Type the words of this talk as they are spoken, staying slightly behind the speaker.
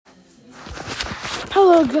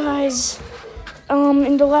Well, guys,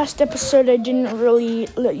 in the last episode, I didn't really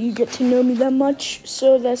let you get to know me that much,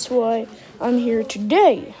 so that's why I'm here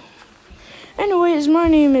today. Anyways, my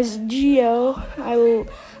name is Gio. I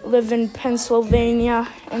live in Pennsylvania,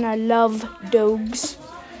 and I love dogs.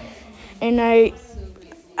 And I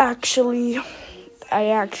actually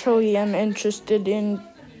am interested in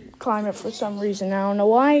climate for some reason. I don't know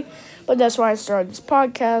why, but that's why I started this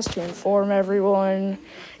podcast, to inform everyone,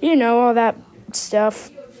 all that stuff,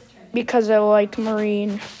 because I like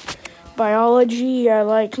marine biology, I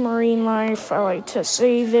like marine life, I like to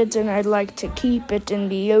save it, and I'd like to keep it in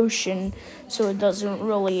the ocean so it doesn't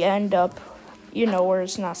really end up, where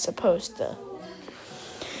it's not supposed to.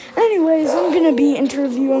 Anyways, I'm going to be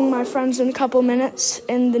interviewing my friends in a couple minutes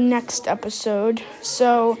in the next episode,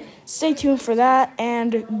 so stay tuned for that,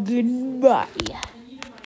 and goodbye.